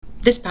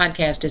This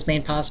podcast is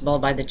made possible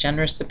by the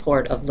generous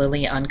support of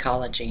Lilly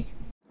Oncology.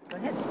 Go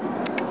ahead.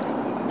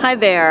 Hi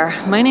there.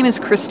 My name is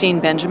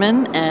Christine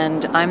Benjamin,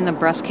 and I'm the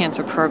Breast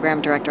Cancer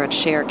Program Director at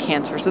Share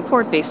Cancer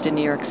Support based in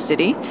New York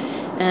City.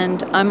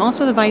 And I'm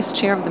also the Vice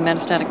Chair of the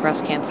Metastatic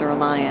Breast Cancer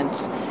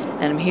Alliance.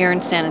 And I'm here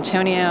in San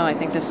Antonio. I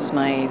think this is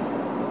my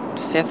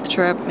 5th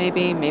trip,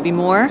 maybe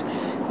more.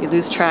 You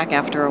lose track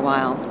after a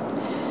while.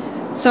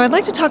 So I'd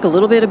like to talk a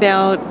little bit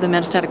about the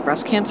Metastatic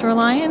Breast Cancer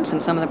Alliance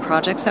and some of the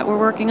projects that we're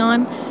working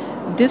on.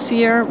 This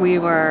year, we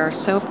were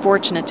so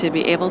fortunate to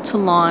be able to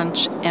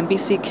launch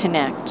MBC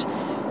Connect,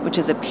 which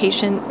is a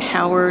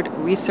patient-powered,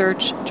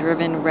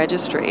 research-driven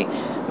registry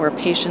where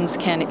patients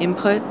can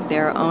input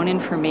their own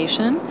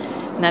information,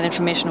 and that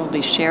information will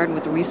be shared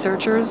with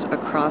researchers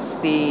across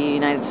the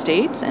United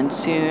States and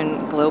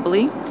soon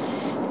globally.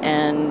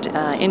 And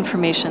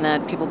information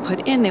that people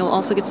put in, they will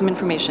also get some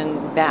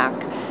information back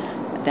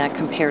that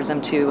compares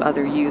them to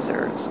other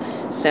users.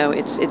 So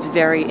it's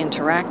very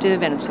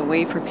interactive, and it's a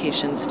way for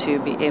patients to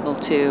be able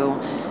to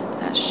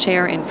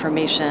share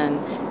information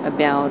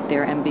about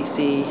their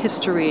MBC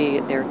history,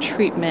 their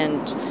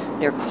treatment,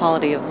 their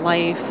quality of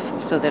life,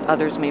 so that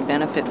others may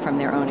benefit from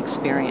their own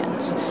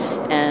experience.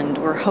 And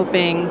we're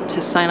hoping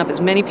to sign up as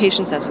many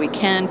patients as we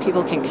can.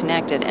 People can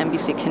connect at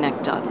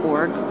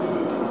mbcconnect.org.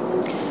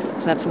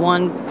 So that's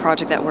one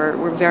project that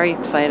we're very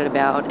excited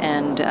about,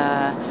 and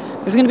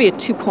there's going to be a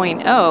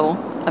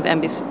 2.0 of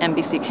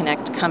MBC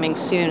Connect coming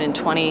soon in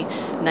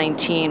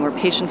 2019, where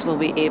patients will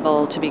be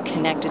able to be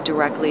connected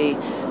directly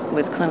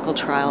with clinical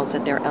trials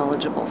that they're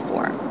eligible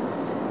for.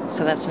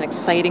 So that's an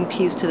exciting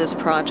piece to this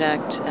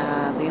project.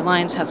 The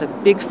Alliance has a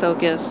big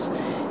focus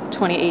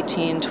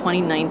 2018,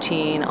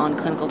 2019 on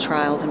clinical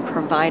trials and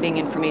providing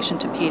information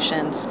to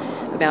patients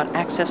about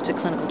access to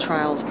clinical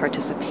trials,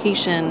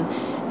 participation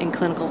in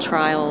clinical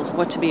trials,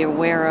 what to be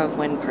aware of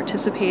when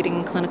participating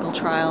in clinical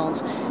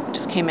trials. We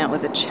just came out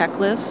with a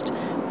checklist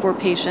for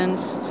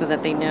patients so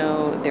that they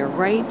know their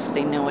rights,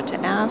 they know what to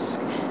ask,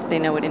 they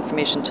know what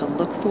information to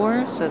look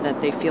for so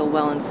that they feel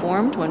well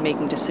informed when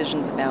making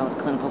decisions about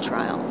clinical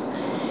trials.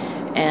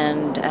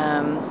 And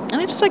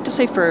I'd just like to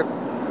say for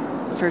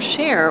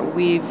Share,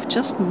 we've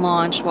just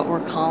launched what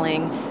we're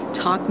calling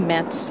Talk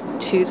Mets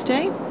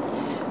Tuesday,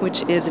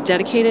 which is a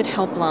dedicated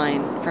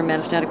helpline for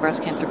metastatic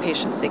breast cancer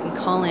patients. They can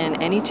call in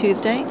any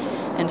Tuesday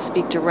and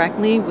speak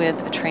directly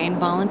with a trained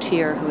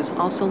volunteer who is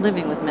also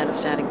living with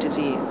metastatic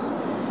disease.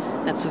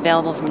 That's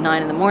available from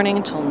 9 in the morning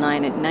until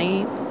 9 at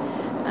night.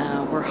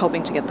 We're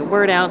hoping to get the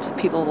word out so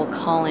people will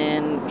call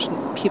in.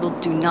 People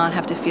do not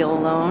have to feel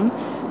alone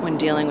when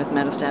dealing with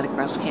metastatic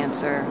breast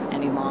cancer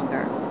any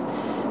longer.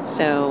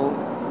 So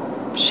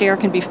Share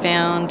can be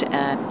found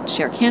at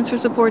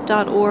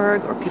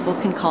sharecancersupport.org, or people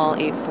can call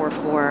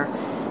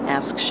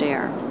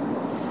 844-ASK-SHARE.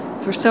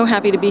 So we're so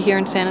happy to be here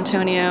in San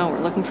Antonio.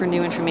 We're looking for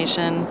new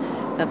information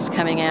that's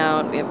coming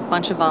out. We have a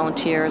bunch of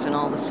volunteers in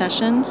all the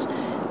sessions,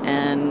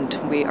 and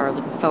we are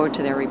looking forward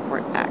to their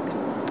report back.